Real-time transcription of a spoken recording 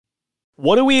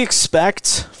What do we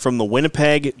expect from the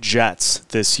Winnipeg Jets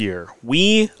this year?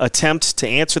 We attempt to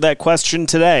answer that question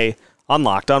today on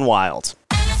Locked On Wild.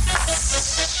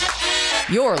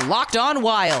 You're Locked On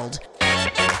Wild.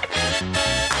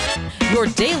 Your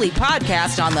daily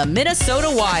podcast on the Minnesota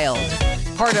Wild.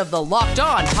 Part of the Locked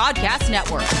On Podcast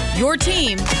Network. Your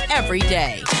team every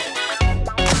day.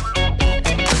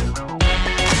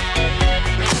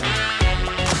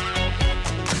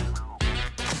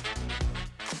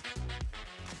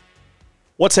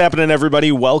 What's happening, everybody?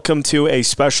 Welcome to a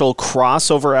special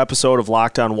crossover episode of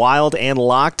Locked On Wild and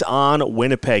Locked On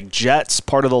Winnipeg Jets,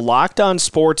 part of the Locked On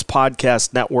Sports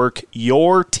Podcast Network,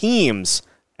 your teams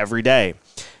every day.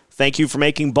 Thank you for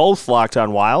making both Locked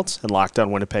On Wild and Locked On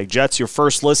Winnipeg Jets your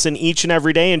first listen each and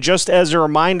every day. And just as a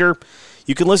reminder,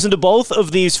 you can listen to both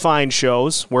of these fine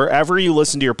shows wherever you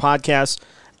listen to your podcasts,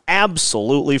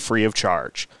 absolutely free of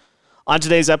charge. On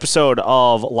today's episode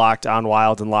of Locked On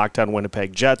Wild and Locked On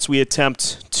Winnipeg Jets, we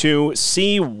attempt to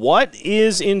see what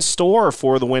is in store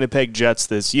for the Winnipeg Jets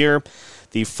this year,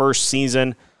 the first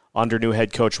season under new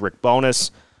head coach Rick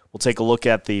Bowness. We'll take a look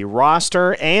at the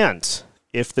roster and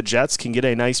if the Jets can get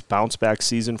a nice bounce-back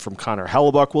season from Connor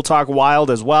Hellebuyck. We'll talk Wild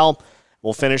as well.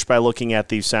 We'll finish by looking at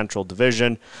the Central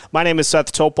Division. My name is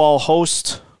Seth Topal,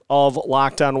 host of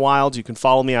Locked On Wild. You can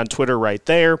follow me on Twitter right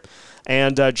there.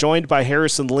 And joined by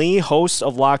Harrison Lee, host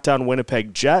of Locked On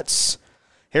Winnipeg Jets.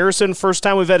 Harrison, first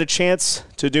time we've had a chance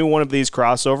to do one of these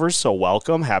crossovers, so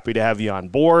welcome. Happy to have you on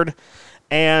board.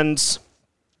 And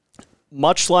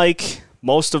much like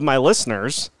most of my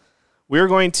listeners, we're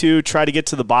going to try to get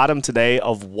to the bottom today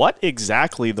of what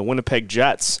exactly the Winnipeg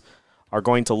Jets are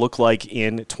going to look like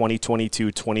in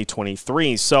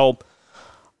 2022-2023. So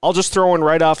I'll just throw in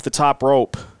right off the top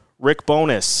rope, Rick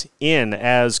Bowness in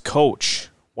as coach.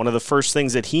 One of the first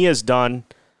things that he has done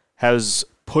has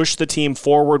pushed the team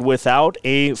forward without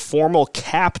a formal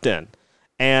captain.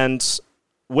 And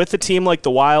with a team like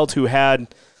the Wild, who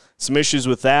had some issues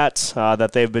with that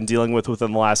they've been dealing with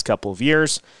within the last couple of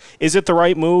years, is it the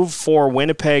right move for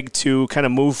Winnipeg to kind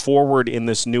of move forward in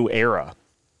this new era?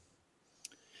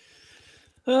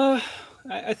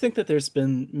 I think that there's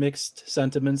been mixed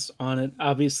sentiments on it.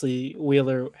 Obviously,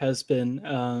 Wheeler has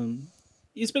been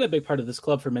he's been a big part of this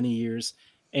club for many years.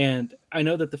 And I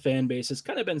know that the fan base has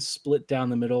kind of been split down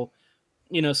the middle.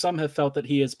 You know, some have felt that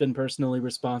he has been personally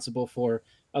responsible for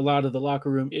a lot of the locker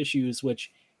room issues,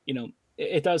 which, you know,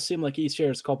 it does seem like he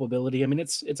shares culpability. I mean,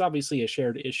 it's obviously a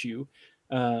shared issue,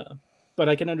 but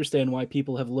I can understand why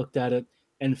people have looked at it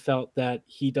and felt that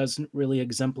he doesn't really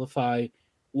exemplify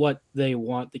what they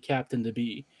want the captain to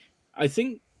be. I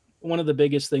think one of the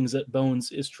biggest things that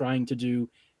Bones is trying to do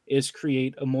is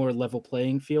create a more level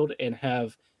playing field and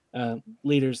have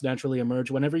leaders naturally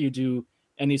emerge. Whenever you do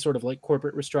any sort of like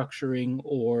corporate restructuring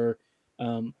or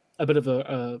a bit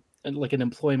of like an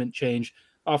employment change,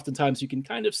 oftentimes you can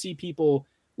kind of see people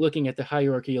looking at the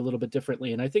hierarchy a little bit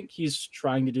differently. And I think he's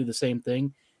trying to do the same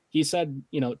thing. He said,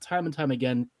 you know, time and time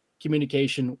again,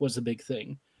 communication was a big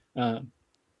thing. And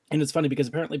it's funny because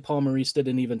apparently Paul Maurice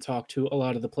didn't even talk to a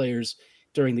lot of the players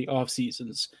during the off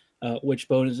seasons. Which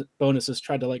Bowness has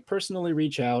tried to like personally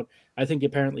reach out. I think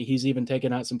apparently he's even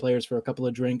taken out some players for a couple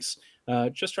of drinks,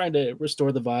 just trying to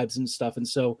restore the vibes and stuff. And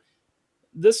so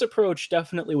this approach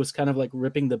definitely was kind of like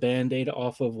ripping the Band-Aid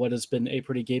off of what has been a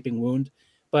pretty gaping wound.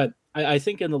 But I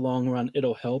think in the long run,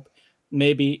 it'll help.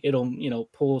 Maybe it'll, you know,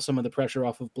 pull some of the pressure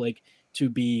off of Blake to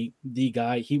be the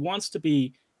guy. He wants to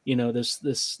be, you know,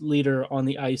 this leader on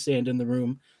the ice and in the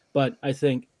room. But I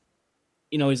think,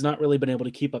 you know, he's not really been able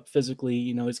to keep up physically.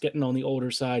 You know, he's getting on the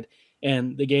older side,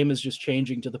 and the game is just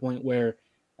changing to the point where,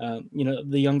 you know,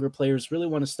 the younger players really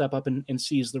want to step up and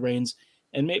seize the reins.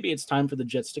 And maybe it's time for the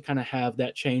Jets to kind of have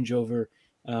that changeover,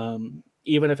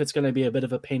 even if it's going to be a bit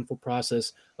of a painful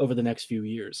process over the next few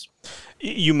years.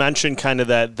 You mentioned kind of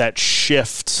that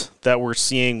shift that we're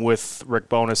seeing with Rick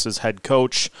Bowness as head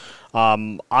coach.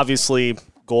 Obviously,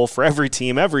 goal for every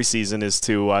team every season is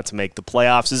to make the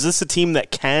playoffs. Is this a team that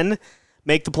can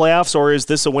make the playoffs, or is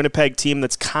this a Winnipeg team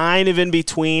that's kind of in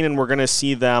between and we're going to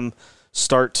see them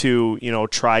start to, you know,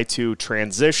 try to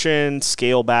transition,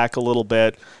 scale back a little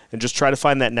bit, and just try to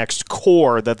find that next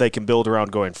core that they can build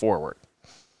around going forward?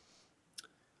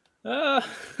 I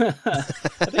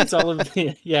think it's all of that's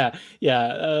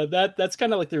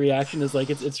kind of like the reaction is like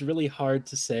it's really hard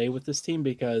to say with this team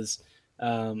because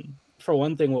for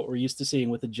one thing, what we're used to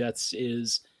seeing with the Jets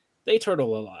is they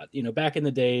turtle a lot. You know, back in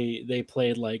the day, they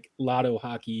played like lotto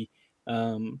hockey.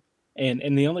 And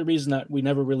the only reason that we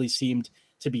never really seemed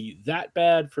to be that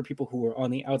bad for people who were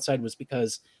on the outside was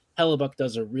because Hellebuyck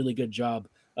does a really good job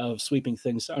of sweeping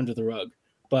things under the rug.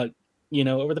 But, you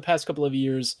know, over the past couple of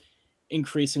years,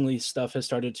 increasingly stuff has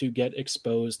started to get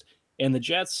exposed, and the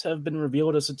Jets have been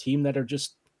revealed as a team that are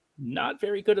just not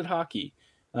very good at hockey.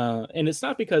 And it's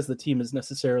not because the team is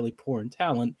necessarily poor in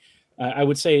talent. I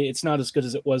would say it's not as good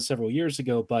as it was several years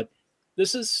ago, but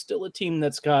this is still a team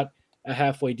that's got a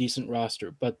halfway decent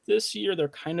roster. But this year, they're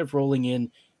kind of rolling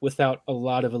in without a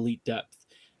lot of elite depth.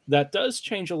 That does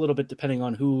change a little bit depending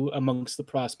on who amongst the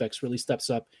prospects really steps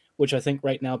up, which I think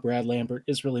right now Brad Lambert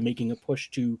is really making a push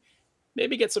to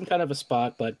maybe get some kind of a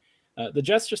spot. But the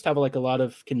Jets just have like a lot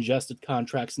of congested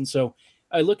contracts. And so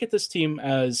I look at this team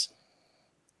as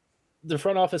the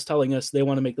front office telling us they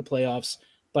want to make the playoffs,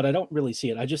 but I don't really see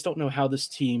it. I just don't know how this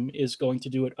team is going to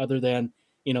do it other than,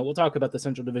 we'll talk about the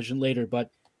Central Division later,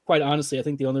 but quite honestly, I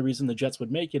think the only reason the Jets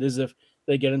would make it is if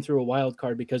they get in through a wild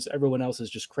card because everyone else is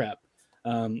just crap.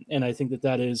 And I think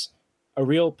that is a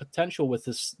real potential with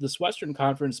this Western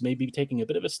Conference maybe taking a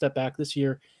bit of a step back this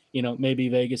year. Maybe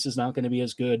Vegas is not going to be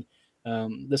as good.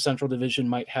 The Central Division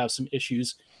might have some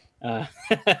issues. I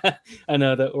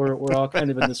know that we're all kind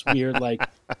of in this weird,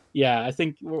 I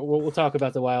think we'll talk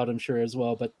about the Wild, I'm sure, as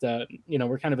well. But,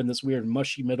 we're kind of in this weird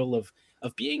mushy middle of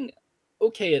being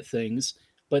okay at things,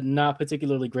 but not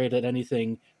particularly great at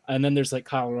anything. And then there's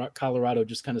Colorado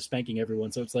just kind of spanking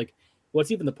everyone. So it's like,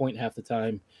 what's even the point half the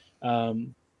time?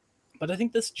 But I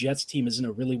think this Jets team is in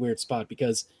a really weird spot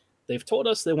because they've told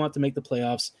us they want to make the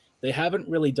playoffs. They haven't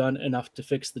really done enough to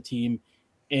fix the team.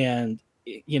 And,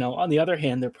 on the other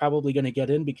hand, they're probably going to get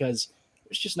in because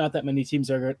there's just not that many teams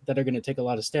that are going to take a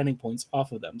lot of standing points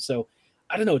off of them. So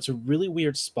I don't know. It's a really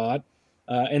weird spot.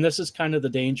 And this is kind of the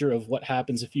danger of what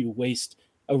happens if you waste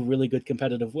a really good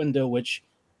competitive window, which,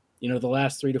 the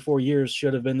last 3 to 4 years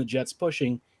should have been the Jets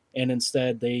pushing, and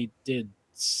instead they did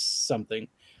something.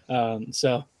 It's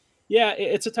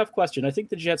a tough question. I think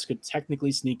the Jets could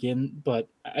technically sneak in, but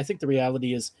I think the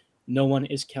reality is no one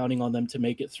is counting on them to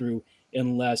make it through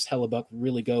unless Hellebuyck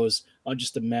really goes on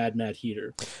just a mad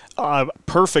heater.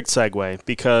 Perfect segue,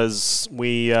 because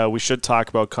we should talk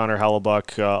about Connor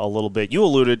Hellebuyck a little bit. You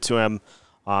alluded to him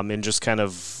in just kind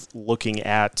of looking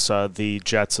at the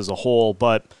Jets as a whole,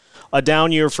 but a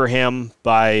down year for him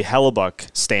by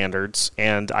Hellebuyck standards,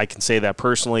 and I can say that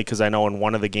personally because I know in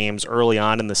one of the games early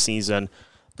on in the season,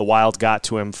 the Wild got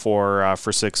to him for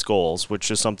 6 goals,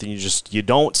 which is something you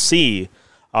don't see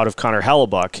out of Connor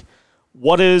Hellebuyck.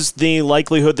 What is the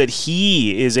likelihood that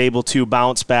he is able to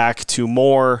bounce back to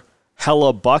more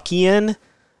Hellebuckian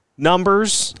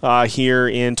numbers here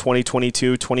in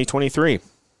 2022-2023?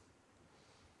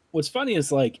 What's funny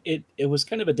is it was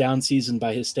kind of a down season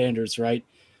by his standards, right?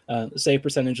 The save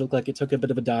percentage looked like it took a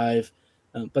bit of a dive,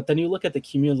 but then you look at the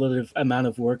cumulative amount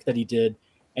of work that he did,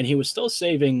 and he was still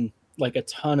saving a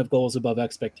ton of goals above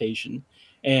expectation.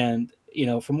 And,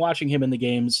 from watching him in the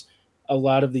games, a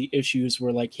lot of the issues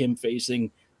were him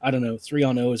facing,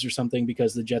 3-on-0s or something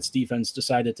because the Jets defense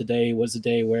decided today was a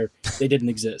day where they didn't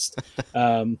exist.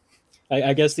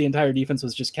 I guess the entire defense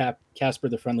was just Casper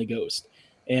the Friendly Ghost.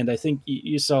 And I think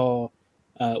you saw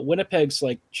Winnipeg's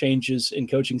changes in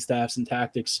coaching staffs and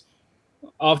tactics.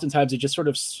 Oftentimes they just sort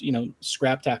of,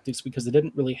 scrap tactics because they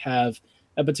didn't really have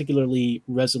a particularly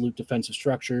resolute defensive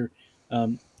structure.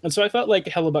 And so I felt like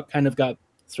Hellebuyck kind of got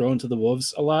thrown to the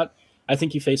wolves a lot. I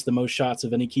think he faced the most shots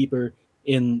of any keeper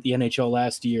in the NHL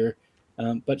last year,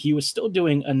 but he was still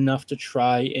doing enough to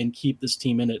try and keep this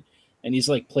team in it. And he's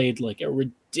played a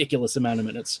ridiculous amount of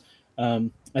minutes.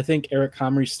 I think Eric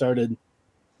Comrie started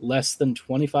less than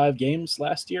 25 games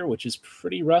last year, which is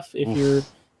pretty rough if you're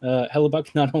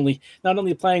Hellebuyck, not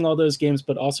only playing all those games,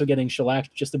 but also getting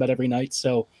shellacked just about every night.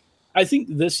 So I think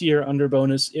this year under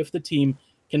Bowness, if the team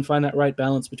can find that right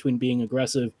balance between being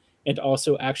aggressive and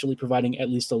also actually providing at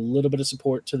least a little bit of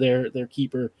support to their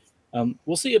keeper,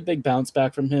 we'll see a big bounce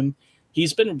back from him.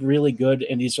 He's been really good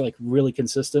and he's really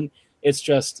consistent. It's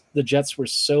just the Jets were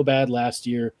so bad last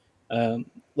year,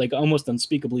 almost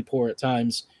unspeakably poor at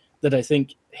times, that I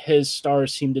think his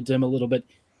stars seem to dim a little bit,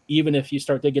 even if you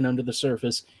start digging under the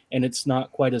surface and it's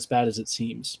not quite as bad as it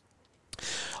seems.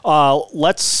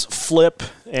 Let's flip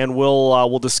and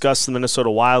we'll discuss the Minnesota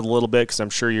Wild a little bit because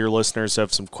I'm sure your listeners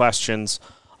have some questions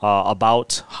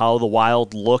about how the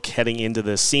Wild look heading into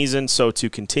this season. So to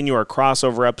continue our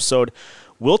crossover episode,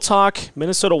 we'll talk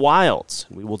Minnesota Wild.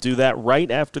 We will do that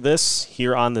right after this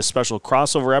here on this special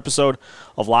crossover episode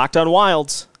of Locked On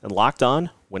Wilds and Locked On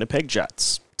Winnipeg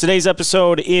Jets. Today's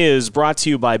episode is brought to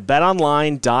you by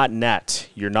BetOnline.net,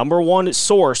 your number one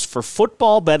source for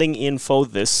football betting info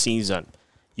this season.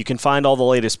 You can find all the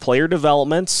latest player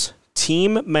developments,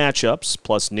 team matchups,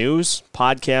 plus news,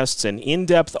 podcasts, and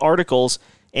in-depth articles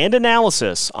and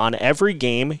analysis on every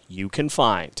game you can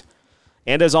find.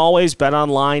 And as always,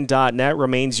 betonline.net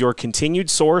remains your continued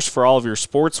source for all of your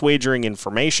sports wagering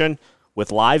information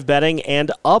with live betting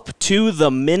and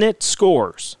up-to-the-minute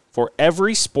scores for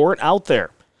every sport out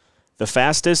there. The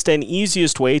fastest and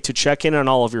easiest way to check in on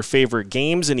all of your favorite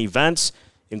games and events,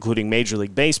 including Major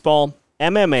League Baseball,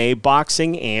 MMA,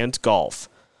 boxing, and golf.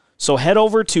 So head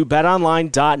over to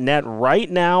betonline.net right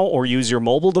now or use your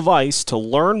mobile device to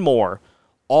learn more,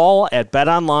 all at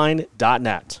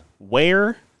betonline.net,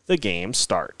 where the game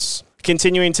starts.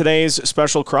 Continuing today's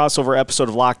special crossover episode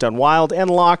of Locked on Wild and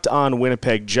Locked on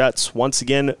Winnipeg Jets. Once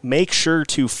again, make sure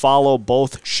to follow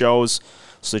both shows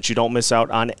so that you don't miss out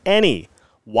on any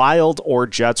Wild or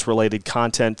Jets related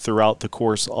content throughout the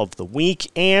course of the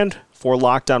week. And for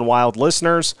Locked on Wild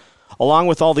listeners, along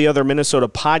with all the other Minnesota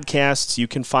podcasts, you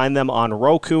can find them on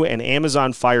Roku and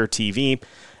Amazon Fire TV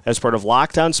as part of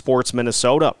Locked on Sports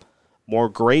Minnesota. More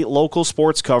great local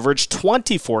sports coverage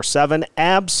 24/7,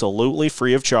 absolutely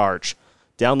free of charge.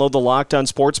 Download the Locked on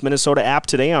Sports Minnesota app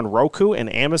today on Roku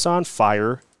and Amazon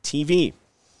Fire TV.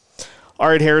 All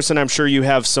right, Harrison, I'm sure you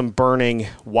have some burning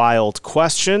Wild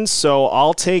questions, so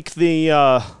I'll take the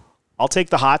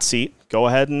hot seat. Go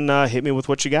ahead and hit me with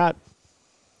what you got.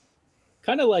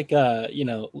 Kind of like,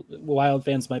 Wild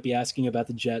fans might be asking about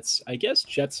the Jets. I guess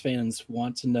Jets fans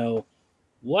want to know,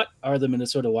 what are the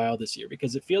Minnesota Wild this year?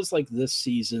 Because it feels like this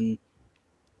season,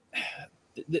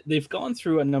 they've gone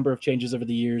through a number of changes over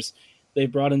the years.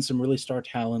 They've brought in some really star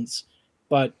talents,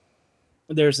 but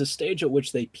there's a stage at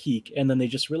which they peak, and then they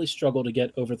just really struggle to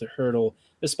get over the hurdle,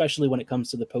 especially when it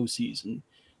comes to the postseason.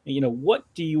 What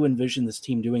do you envision this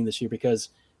team doing this year? Because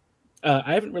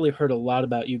I haven't really heard a lot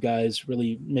about you guys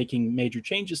really making major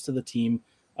changes to the team,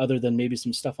 other than maybe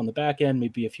some stuff on the back end,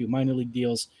 maybe a few minor league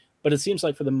deals. But it seems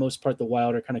like for the most part, the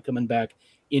Wild are kind of coming back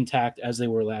intact as they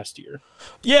were last year.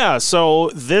 Yeah,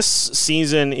 so this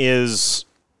season is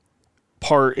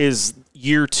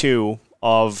year 2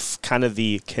 of kind of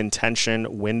the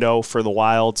contention window for the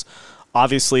Wilds.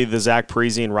 Obviously, the Zach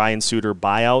Parise and Ryan Suter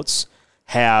buyouts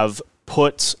have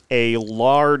put a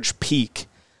large peak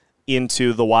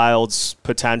into the Wild's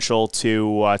potential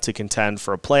to contend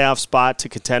for a playoff spot, to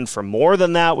contend for more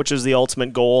than that, which is the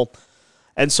ultimate goal.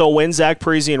 And so when Zach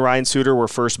Parise and Ryan Suter were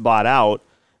first bought out,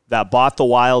 that bought the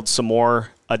Wild some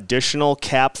more additional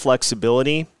cap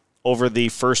flexibility over the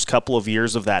first couple of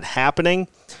years of that happening.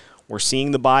 We're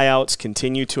seeing the buyouts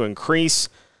continue to increase.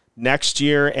 Next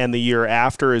year and the year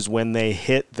after is when they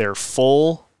hit their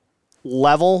full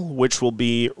level, which will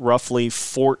be roughly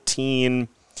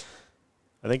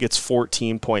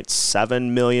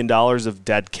 $14.7 million of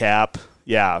dead cap.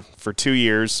 Yeah, for 2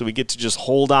 years. So we get to just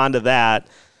hold on to that.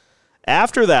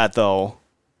 After that, though,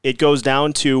 it goes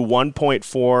down to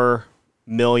 $1.4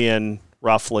 million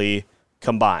roughly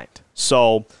combined.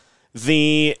 So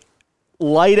the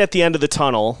light at the end of the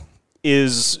tunnel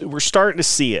is, we're starting to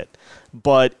see it,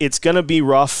 but it's going to be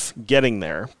rough getting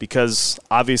there because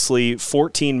obviously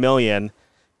 $14 million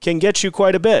can get you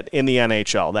quite a bit in the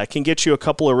NHL. That can get you a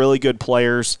couple of really good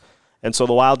players, and so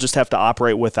the Wild just have to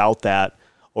operate without that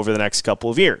over the next couple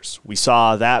of years. We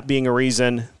saw that being a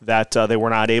reason that they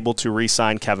were not able to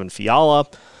re-sign Kevin Fiala,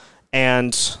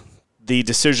 and the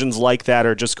decisions like that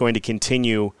are just going to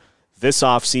continue this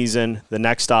offseason, the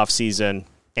next offseason,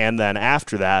 and then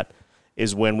after that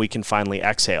is when we can finally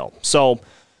exhale. So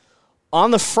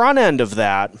on the front end of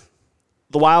that,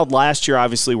 the Wild last year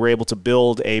obviously were able to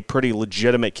build a pretty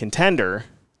legitimate contender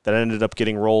that ended up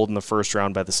getting rolled in the first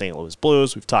round by the St. Louis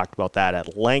Blues. We've talked about that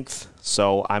at length,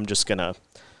 so I'm just going to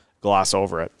gloss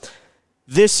over it.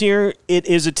 This year, it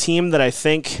is a team that I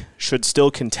think should still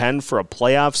contend for a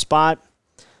playoff spot,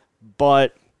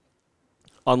 but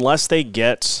unless they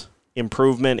get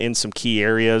improvement in some key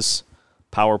areas,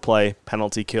 power play,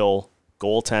 penalty kill,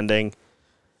 goaltending,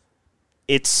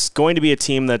 it's going to be a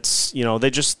team that's,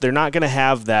 they're not going to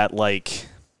have that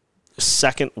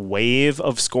second wave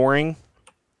of scoring,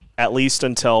 at least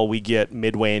until we get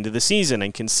midway into the season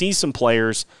and can see some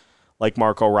players like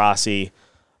Marco Rossi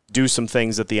do some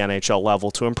things at the NHL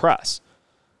level to impress.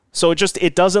 So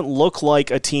it doesn't look like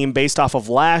a team based off of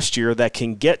last year that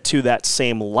can get to that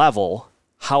same level.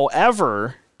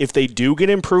 However, if they do get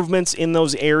improvements in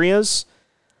those areas,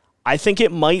 I think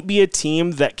it might be a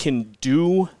team that can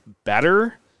do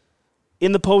better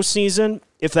in the postseason,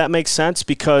 if that makes sense,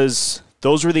 because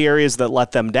those were the areas that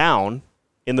let them down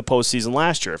in the postseason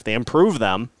last year. If they improve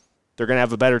them, they're going to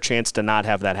have a better chance to not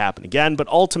have that happen again. But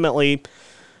ultimately,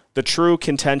 the true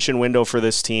contention window for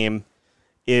this team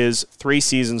is 3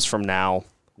 seasons from now,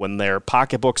 when their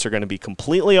pocketbooks are going to be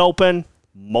completely open.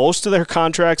 Most of their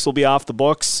contracts will be off the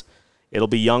books. It'll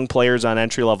be young players on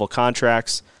entry-level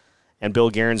contracts. and Bill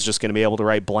Guerin's just going to be able to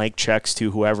write blank checks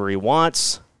to whoever he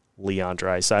wants, Leon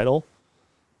Draisaitl.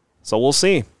 So we'll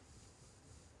see.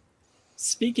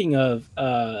 Speaking of,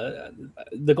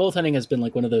 the goaltending has been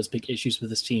like one of those big issues with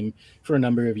this team for a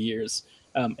number of years,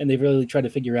 and they've really tried to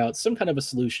figure out some kind of a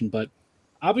solution, but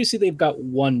obviously they've got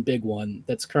one big one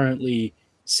that's currently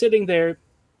sitting there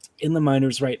in the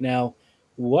minors right now.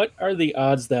 What are the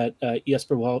odds that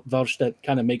Jesper Wallstedt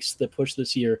kind of makes the push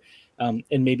this year and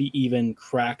maybe even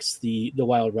cracks the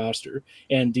Wild roster?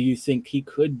 And do you think he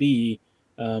could be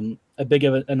a big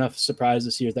enough surprise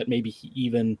this year that maybe he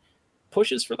even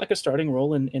pushes for like a starting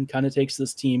role and kind of takes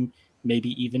this team maybe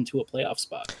even to a playoff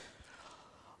spot?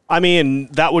 I mean,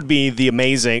 that would be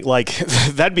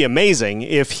that'd be amazing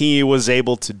if he was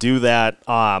able to do that.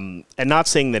 And not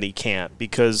saying that he can't,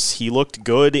 because he looked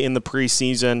good in the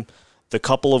preseason. The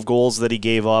couple of goals that he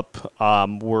gave up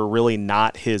were really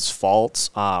not his fault.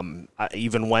 I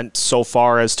even went so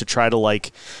far as to try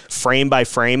to frame by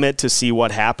frame it to see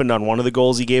what happened on one of the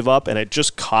goals he gave up, and it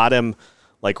just caught him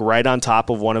right on top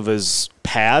of one of his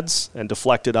pads and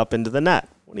deflected up into the net.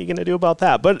 What are you going to do about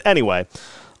that? But anyway,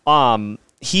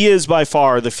 he is by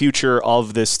far the future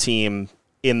of this team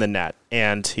in the net,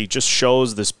 and he just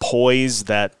shows this poise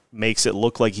that makes it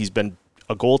look like he's been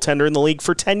a goaltender in the league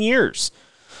for 10 years.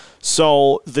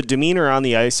 So the demeanor on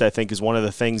the ice, I think, is one of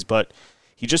the things, but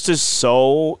he just is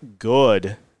so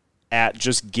good at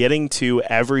just getting to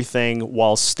everything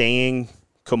while staying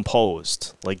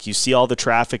composed. You see all the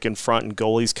traffic in front and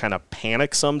goalies kind of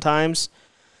panic sometimes.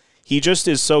 He just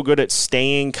is so good at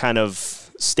staying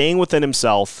within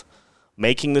himself,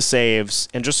 making the saves,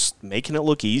 and just making it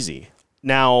look easy.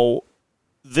 Now,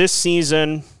 this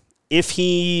season, if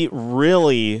he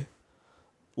really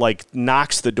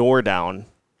knocks the door down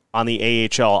on the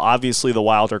AHL, obviously the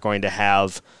Wild are going to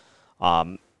have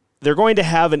an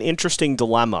interesting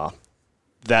dilemma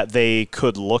that they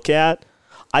could look at.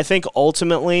 I think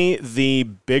ultimately the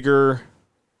bigger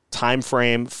time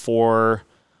frame for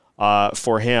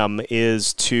him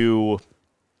is to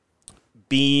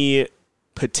be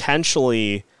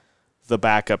potentially the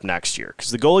backup next year,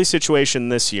 because the goalie situation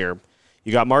this year,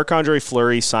 you got Marc-Andre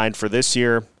Fleury signed for this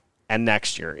year and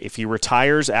next year. If he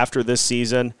retires after this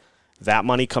season, that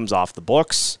money comes off the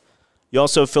books. You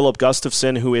also have Philip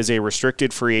Gustafsson, who is a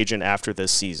restricted free agent after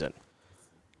this season.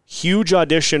 Huge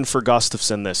audition for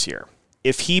Gustafsson this year.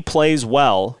 If he plays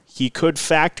well, he could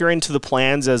factor into the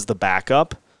plans as the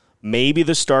backup, maybe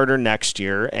the starter next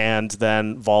year, and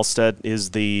then Wallstedt is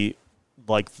the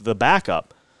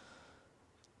backup.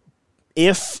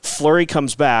 If Fleury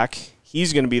comes back,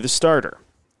 he's going to be the starter.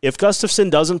 If Gustafsson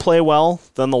doesn't play well,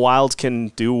 then the Wild can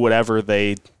do whatever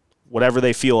they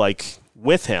feel like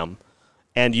with him,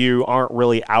 and you aren't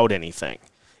really out anything.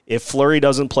 If Fleury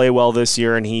doesn't play well this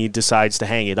year and he decides to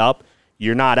hang it up,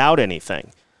 you're not out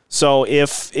anything. So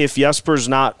if Jesper's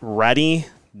not ready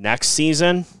next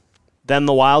season, then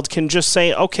the Wild can just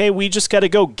say, okay, we just got to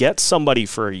go get somebody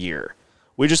for a year.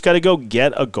 We just got to go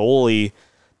get a goalie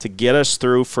to get us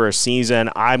through for a season.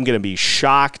 I'm going to be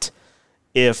shocked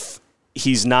if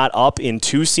he's not up in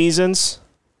 2 seasons.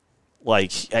 I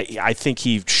think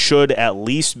he should at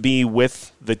least be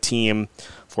with the team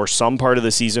for some part of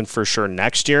the season for sure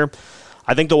next year.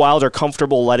 I think the Wild are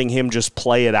comfortable letting him just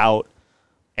play it out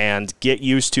and get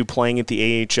used to playing at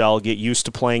the AHL, get used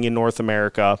to playing in North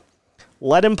America.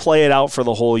 Let him play it out for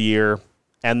the whole year,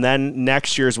 and then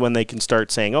next year is when they can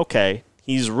start saying, okay,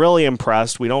 he's really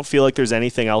impressed. We don't feel like there's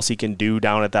anything else he can do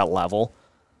down at that level.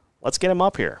 Let's get him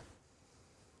up here.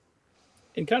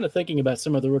 And kind of thinking about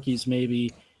some of the rookies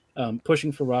maybe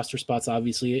pushing for roster spots,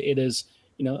 obviously it is,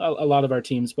 a lot of our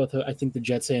teams, both I think the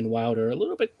Jets and Wild, are a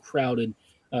little bit crowded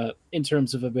in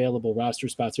terms of available roster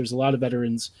spots. There's a lot of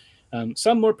veterans,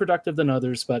 some more productive than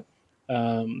others, but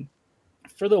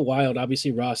for the Wild,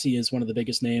 obviously Rossi is one of the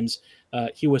biggest names.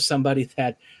 He was somebody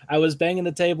that I was banging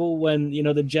the table when,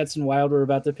 the Jets and Wild were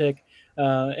about to pick.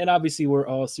 And obviously we're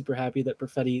all super happy that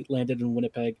Perfetti landed in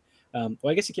Winnipeg. Well,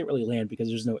 I guess you can't really land because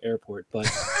there's no airport,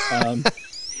 but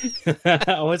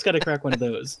I always got to crack one of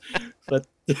those. But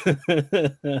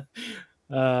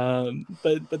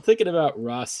but thinking about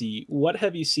Rossi, what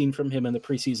have you seen from him in the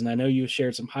preseason? I know you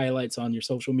shared some highlights on your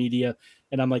social media,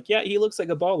 and I'm like, yeah, he looks like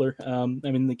a baller.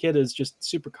 The kid is just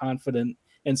super confident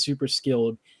and super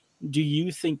skilled. Do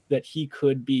you think that he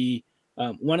could be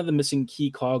one of the missing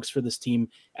key cogs for this team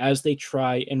as they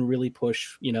try and really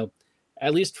push,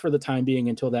 at least for the time being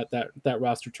until that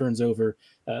roster turns over?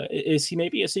 Is he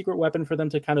maybe a secret weapon for them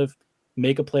to kind of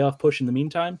make a playoff push in the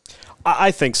meantime?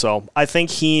 I think so. I think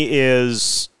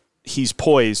he's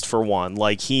poised for one.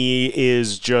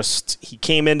 He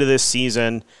came into this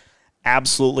season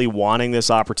absolutely wanting this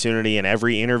opportunity. In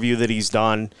every interview that he's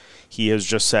done, he has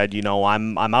just said,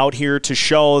 I'm out here to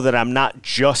show that I'm not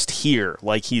just here.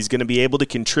 Like, he's going to be able to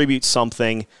contribute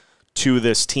something to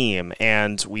this team.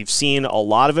 And we've seen a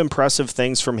lot of impressive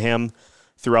things from him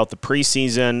throughout the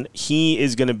preseason. He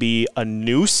is going to be a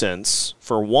nuisance,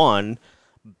 for one,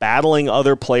 battling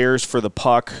other players for the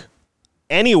puck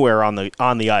anywhere on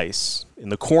the ice, in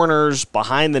the corners,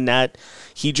 behind the net.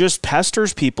 He just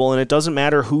pesters people, and it doesn't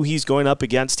matter who he's going up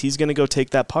against. He's going to go take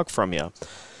that puck from you.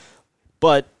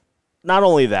 But not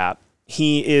only that,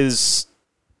 he is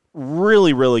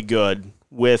really, really good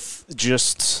with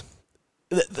just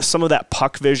some of that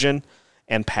puck vision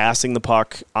and passing the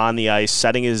puck on the ice,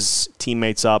 setting his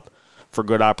teammates up for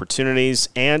good opportunities,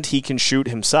 and he can shoot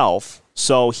himself.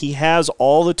 So he has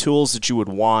all the tools that you would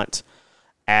want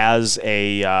as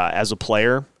a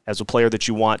player that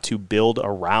you want to build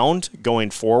around going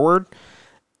forward.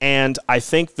 And I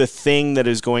think the thing that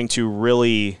is going to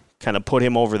really kind of put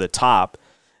him over the top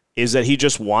is that he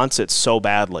just wants it so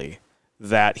badly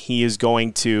that he's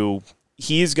going to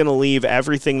leave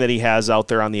everything that he has out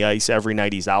there on the ice every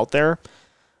night he's out there.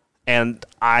 And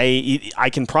I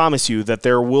can promise you that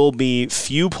there will be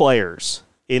few players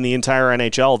in the entire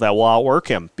NHL that will outwork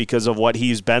him because of what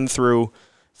he's been through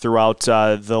throughout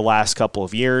the last couple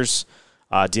of years,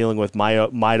 dealing with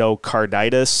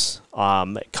myocarditis,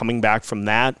 coming back from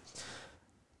that.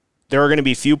 There are going to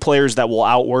be few players that will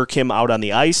outwork him out on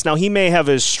the ice. Now, he may have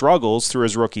his struggles through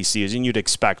his rookie season. You'd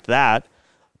expect that.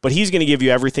 But he's going to give you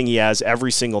everything he has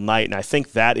every single night, and I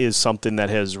think that is something that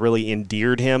has really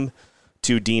endeared him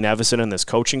to Dean Evason and this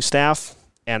coaching staff,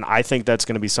 and I think that's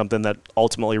going to be something that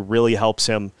ultimately really helps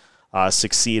him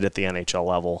succeed at the NHL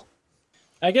level.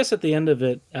 I guess at the end of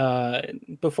it,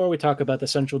 before we talk about the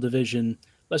Central Division,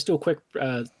 let's do a quick,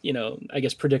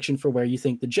 prediction for where you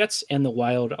think the Jets and the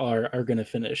Wild are going to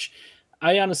finish.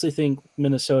 I honestly think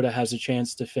Minnesota has a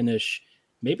chance to finish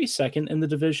maybe second in the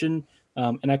division,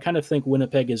 and I kind of think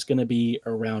Winnipeg is going to be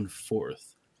around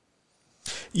fourth.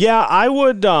 Yeah, I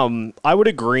would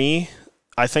agree.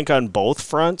 I think on both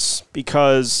fronts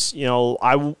because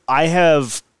I've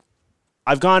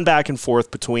gone back and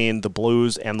forth between the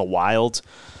Blues and the Wild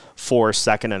for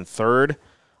second and third.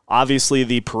 Obviously,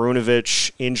 the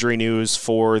Perunovic injury news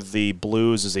for the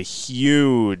Blues is a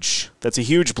huge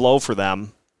blow for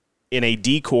them in a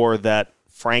D-core that,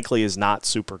 frankly, is not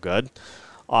super good.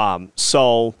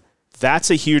 So that's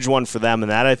a huge one for them,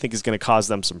 and that I think is going to cause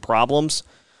them some problems.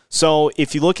 So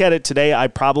if you look at it today, I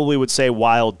probably would say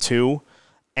Wild 2.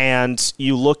 And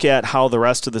you look at how the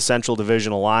rest of the Central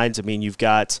Division aligns. I mean, you've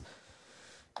got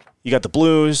the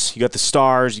Blues, you got the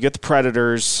Stars, you got the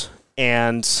Predators,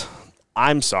 and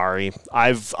I'm sorry,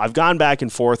 I've gone back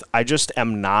and forth. I just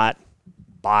am not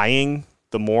buying.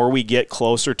 The more we get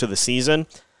closer to the season,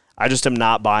 I just am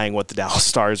not buying what the Dallas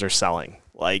Stars are selling.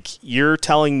 Like, you're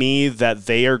telling me that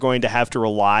they are going to have to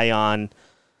rely on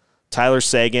Tyler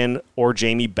Seguin or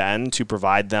Jamie Benn to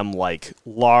provide them like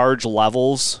large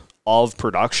levels of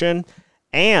production,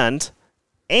 and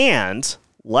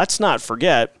let's not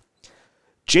forget,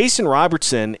 Jason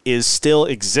Robertson is still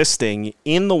existing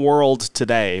in the world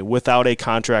today without a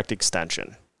contract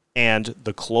extension. And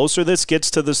the closer this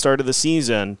gets to the start of the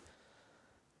season,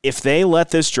 if they let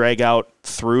this drag out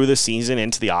through the season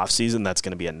into the offseason, that's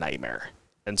going to be a nightmare.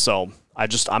 And so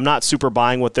I'm not super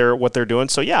buying what they're doing.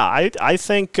 So yeah, I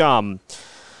think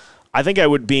I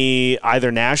would be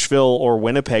either Nashville or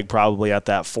Winnipeg probably at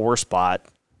that 4 spot,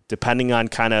 depending on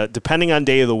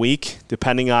day of the week,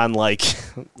 depending on like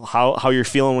how you're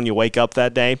feeling when you wake up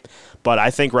that day. But I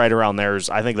think right around there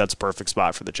I think that's a perfect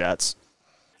spot for the Jets.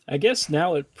 I guess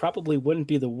now it probably wouldn't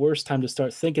be the worst time to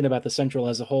start thinking about the Central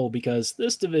as a whole, because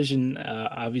this division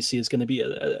obviously is going to be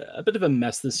a bit of a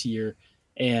mess this year.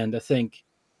 And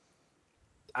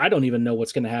I don't even know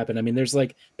what's going to happen. I mean, there's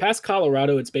like past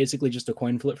Colorado, it's basically just a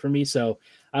coin flip for me. So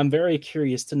I'm very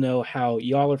curious to know how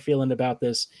y'all are feeling about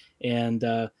this. And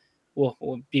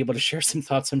we'll be able to share some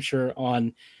thoughts, I'm sure,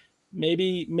 on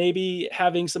maybe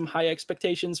having some high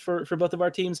expectations for both of our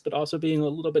teams, but also being a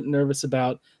little bit nervous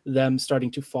about them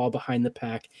starting to fall behind the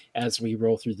pack as we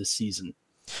roll through the season.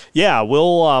 Yeah,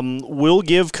 we'll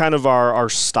give kind of our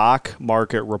stock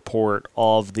market report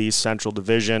of the Central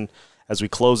Division as we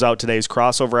close out today's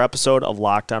crossover episode of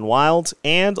Locked On Wild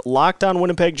and Locked On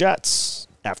Winnipeg Jets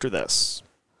after this.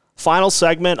 Final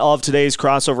segment of today's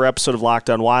crossover episode of Locked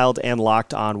On Wild and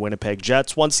Locked On Winnipeg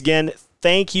Jets. Once again,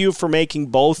 thank you for making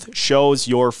both shows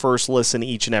your first listen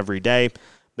each and every day.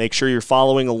 Make sure you're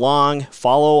following along,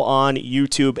 follow on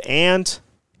YouTube, and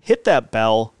hit that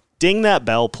bell. Ding that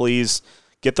bell, please.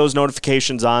 Get those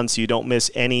notifications on so you don't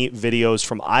miss any videos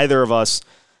from either of us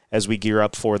as we gear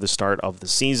up for the start of the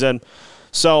season.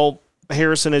 So,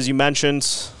 Harrison, as you mentioned,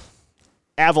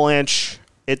 Avalanche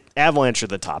are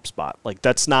the top spot. Like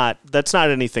that's not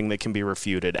anything that can be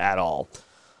refuted at all.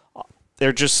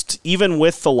 They're just, even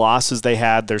with the losses they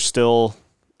had, they're still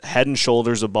head and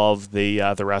shoulders above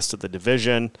the rest of the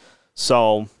division.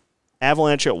 So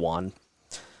Avalanche at 1.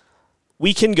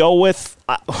 We can go with.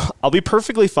 I'll be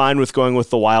perfectly fine with going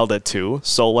with the Wild at 2.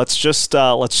 So let's just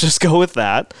go with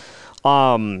that.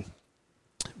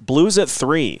 Blues at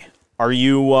 3. Are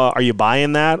you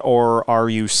buying that, or are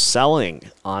you selling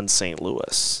on St.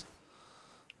 Louis?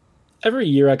 Every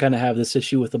year I kind of have this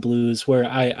issue with the Blues where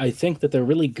I think that they're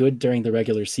really good during the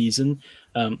regular season.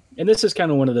 And this is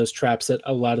kind of one of those traps that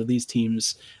a lot of these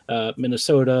teams,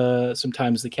 Minnesota,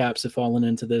 sometimes the Caps have fallen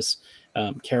into this,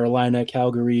 Carolina,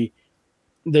 Calgary,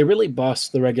 they really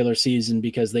bust the regular season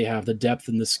because they have the depth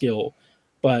and the skill.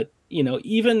 But,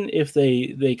 even if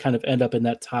they kind of end up in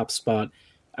that top spot,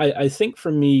 I think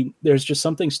for me, there's just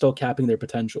something still capping their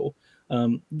potential.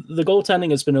 The goaltending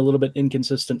has been a little bit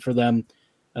inconsistent for them.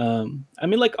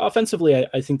 Offensively,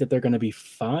 I think that they're going to be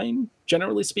fine,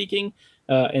 generally speaking.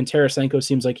 And Tarasenko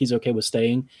seems like he's okay with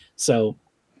staying. So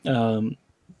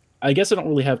I guess I don't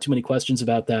really have too many questions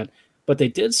about that. But they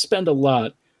did spend a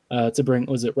lot to bring,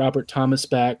 was it Robert Thomas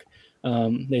back?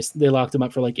 They locked him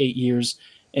up for like 8 years.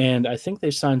 And I think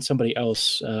they signed somebody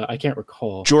else. I can't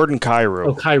recall. Jordan Kyrou.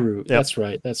 Oh, Kyrou. Yep. That's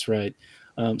right.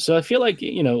 So I feel like,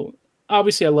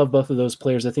 obviously I love both of those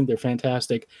players. I think they're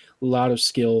fantastic. A lot of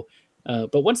skill.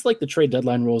 But once like the trade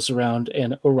deadline rolls around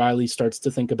and O'Reilly starts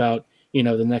to think about,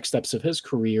 the next steps of his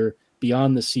career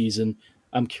beyond the season,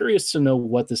 I'm curious to know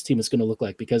what this team is going to look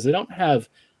like because they don't have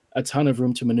a ton of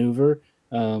room to maneuver.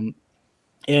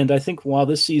 And I think while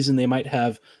this season they might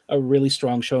have a really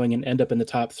strong showing and end up in the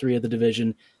top 3 of the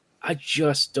division, I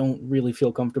just don't really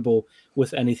feel comfortable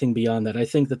with anything beyond that. I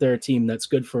think that they're a team that's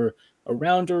good for a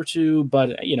round or two,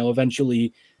 but,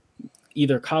 eventually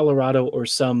either Colorado or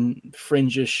some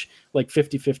fringish like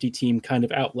 50-50 team kind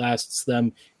of outlasts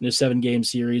them in a 7-game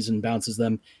series and bounces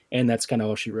them. And that's kind of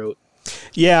all she wrote.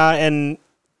 Yeah. And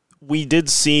we did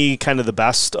see kind of the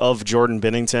best of Jordan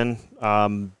Binnington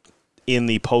in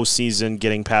the postseason,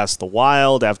 getting past the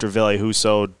Wild after Ville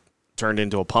Husso turned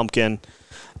into a pumpkin.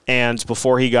 And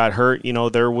before he got hurt,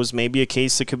 there was maybe a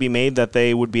case that could be made that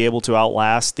they would be able to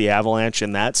outlast the Avalanche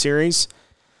in that series.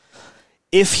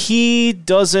 If he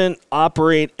doesn't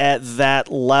operate at that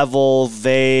level,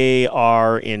 they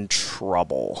are in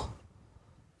trouble.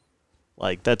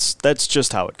 Like that's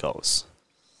just how it goes.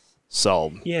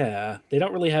 So yeah, they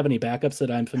don't really have any backups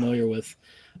that I'm familiar with.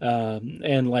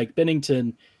 And like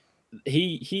Binnington,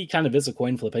 he kind of is a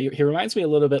coin flip. He reminds me a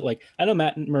little bit like, I know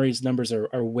Matt Murray's numbers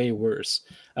are way worse.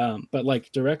 But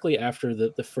like directly after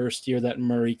the first year that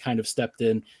Murray kind of stepped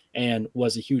in and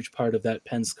was a huge part of that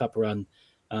Penn's Cup run,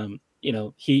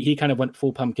 he kind of went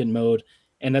full pumpkin mode.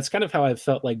 And that's kind of how I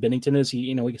felt like Binnington is.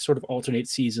 He sort of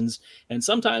alternates seasons and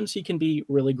sometimes he can be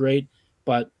really great,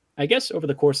 but I guess over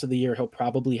the course of the year, he'll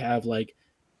probably have like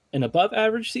an above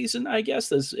average season, I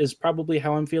guess is probably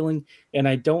how I'm feeling. And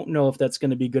I don't know if that's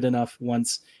going to be good enough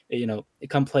once,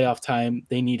 come playoff time,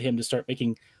 they need him to start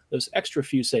making those extra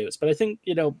few saves. But I think,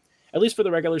 at least for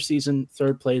the regular season,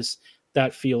 3rd place,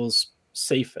 that feels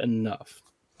safe enough.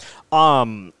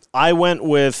 I went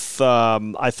with,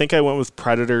 I think I went with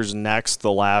Predators next,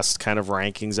 the last kind of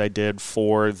rankings I did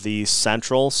for the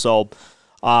Central. So,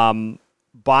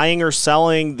 buying or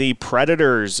selling the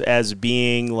Predators as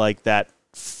being like that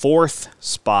 4th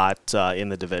spot in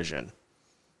the division?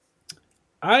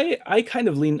 I kind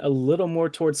of lean a little more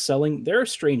towards selling. They're a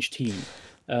strange team.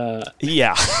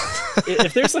 Yeah.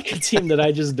 If there's like a team that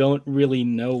I just don't really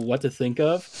know what to think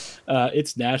of,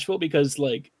 it's Nashville because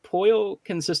like Poyle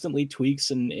consistently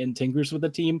tweaks and tinkers with the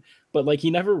team, but like he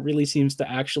never really seems to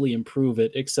actually improve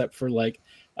it except for like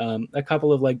a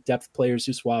couple of like depth players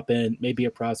who swap in, maybe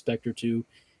a prospect or two.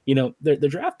 The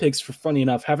draft picks, for funny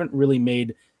enough, haven't really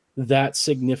made that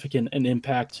significant an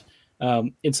impact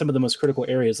in some of the most critical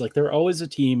areas. Like they're always a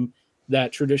team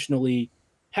that traditionally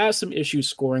has some issues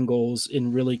scoring goals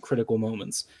in really critical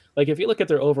moments. Like if you look at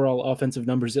their overall offensive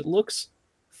numbers, it looks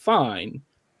fine,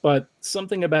 but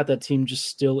something about that team just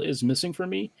still is missing for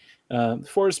me.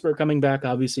 Forsberg coming back,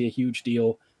 obviously a huge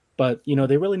deal, but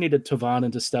they really needed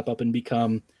Tavanen to step up and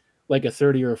become like a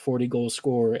 30 or a 40 goal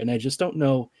scorer. And I just don't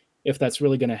know if that's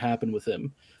really going to happen with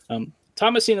him.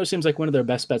 Tomasino seems like one of their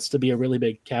best bets to be a really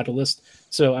big catalyst.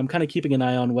 So I'm kind of keeping an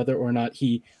eye on whether or not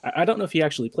I don't know if he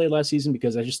actually played last season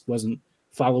because I just wasn't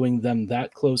following them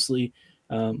that closely.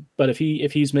 But if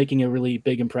he's making a really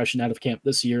big impression out of camp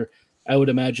this year, I would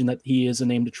imagine that he is a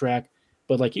name to track.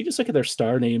 But like you just look at their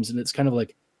star names and it's kind of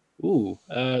like,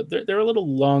 They're a little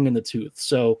long in the tooth.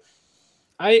 So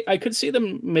I could see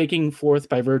them making fourth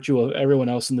by virtue of everyone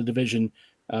else in the division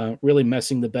really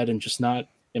messing the bed and just not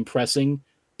impressing.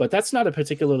 But that's not a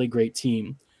particularly great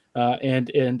team.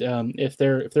 And if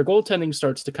their goaltending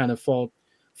starts to kind of fall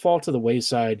to the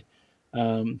wayside,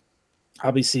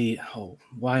 obviously,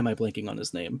 why am I blanking on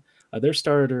his name? Their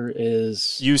starter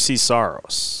is UC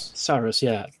Saros. Saros,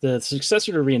 yeah, the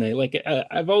successor to Rene. Like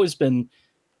I've always been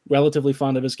relatively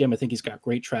fond of his game. I think he's got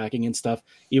great tracking and stuff,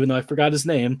 even though I forgot his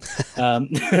name.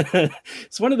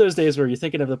 It's one of those days where you're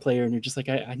thinking of the player and you're just like,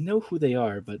 I know who they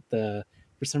are, but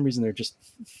for some reason they're just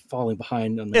falling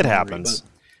behind on the It happens. But,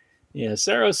 yeah,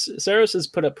 Saros has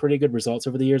put up pretty good results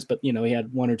over the years, but he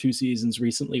had 1 or 2 seasons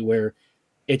recently where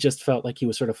it just felt like he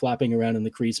was sort of flopping around in the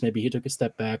crease. Maybe he took a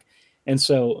step back. And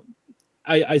so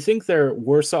I think they're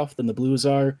worse off than the Blues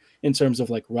are in terms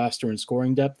of like roster and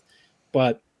scoring depth.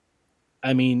 But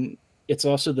I mean, it's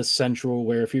also the Central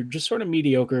where if you're just sort of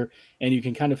mediocre and you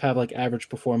can kind of have like average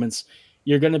performance,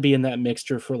 you're going to be in that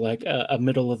mixture for like a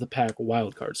middle of the pack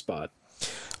wild card spot.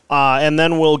 And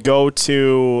then we'll go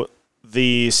to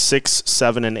the 6,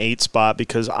 7, and 8 spot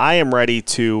because I am ready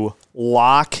to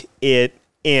lock it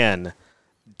in.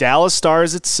 Dallas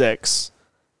Stars at 6,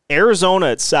 Arizona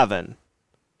at 7,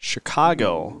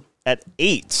 Chicago at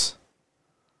 8.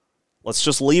 Let's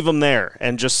just leave them there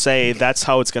and just say that's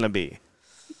how it's going to be.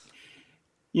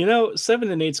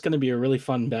 7 and 8 is going to be a really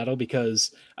fun battle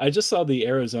because I just saw the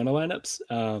Arizona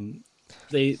lineups.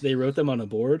 They wrote them on a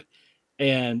board,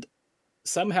 and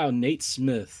somehow Nate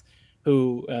Smith,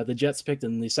 who the Jets picked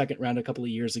in the second round a couple of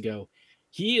years ago,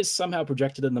 he is somehow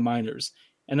projected in the minors.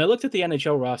 And I looked at the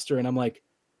NHL roster, and I'm like,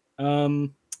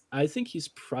 I think he's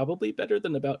probably better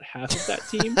than about half of that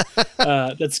team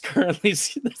that's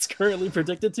currently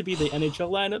predicted to be the NHL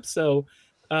lineup. So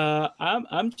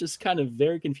I'm just kind of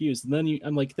very confused. And then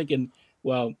I'm like thinking,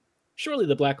 well, surely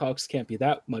the Blackhawks can't be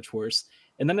that much worse.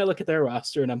 And then I look at their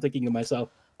roster and I'm thinking to myself,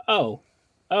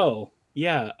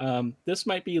 yeah, this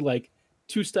might be like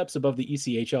 2 steps above the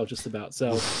ECHL just about.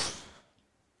 So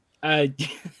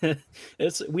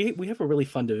we have a really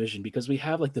fun division because we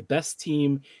have like the best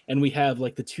team and we have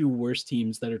like the 2 worst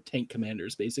teams that are tank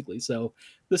commanders basically. So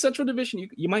the Central Division,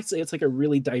 you might say it's like a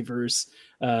really diverse,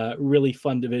 really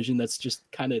fun division that's just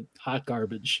kind of hot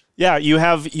garbage. Yeah, you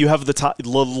have the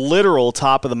literal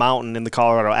top of the mountain in the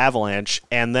Colorado Avalanche,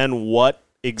 and then what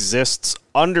exists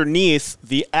underneath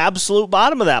the absolute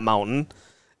bottom of that mountain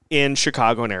in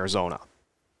Chicago and Arizona.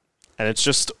 And it's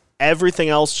just everything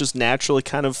else just naturally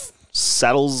kind of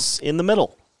settles in the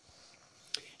middle.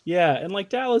 Yeah, and like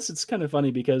Dallas, it's kind of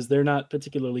funny because they're not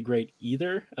particularly great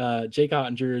either. Jake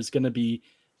Ottinger is going to be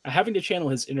having to channel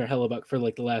his inner Hellebuck for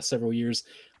like the last several years,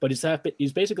 but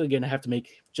he's basically going to have to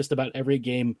make just about every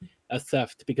game a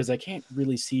theft because I can't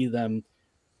really see them.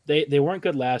 They weren't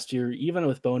good last year, even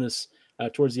with Bonus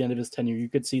towards the end of his tenure. You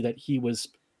could see that he was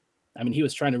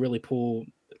trying to really pull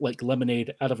like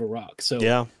lemonade out of a rock. So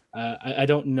yeah. I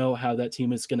don't know how that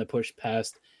team is going to push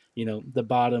past, the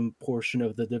bottom portion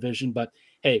of the division. But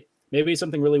hey, maybe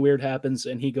something really weird happens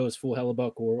and he goes full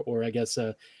Hellebuck or I guess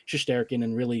Shesterkin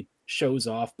and really shows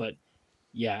off. But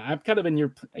yeah, I'm kind of in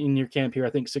your camp here. I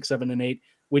think 6, 7, and 8.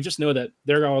 We just know that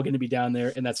they're all going to be down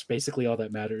there, and that's basically all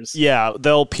that matters. Yeah,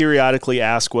 they'll periodically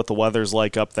ask what the weather's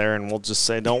like up there, and we'll just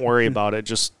say, don't worry about it.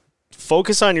 Just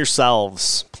focus on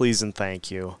yourselves, please and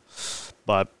thank you.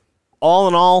 But all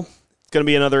in all, it's going to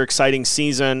be another exciting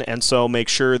season, and so make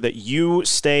sure that you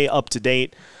stay up to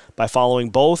date by following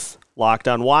both Locked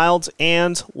on Wild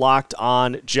and Locked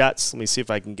on Jets. Let me see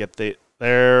if I can get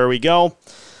there we go.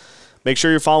 Make sure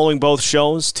you're following both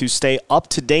shows to stay up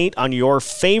to date on your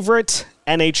favorite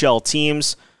NHL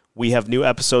teams. We have new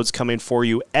episodes coming for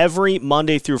you every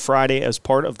Monday through Friday as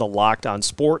part of the Locked on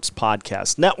Sports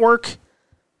Podcast Network.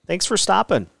 Thanks for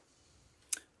stopping.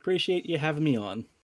 Appreciate you having me on.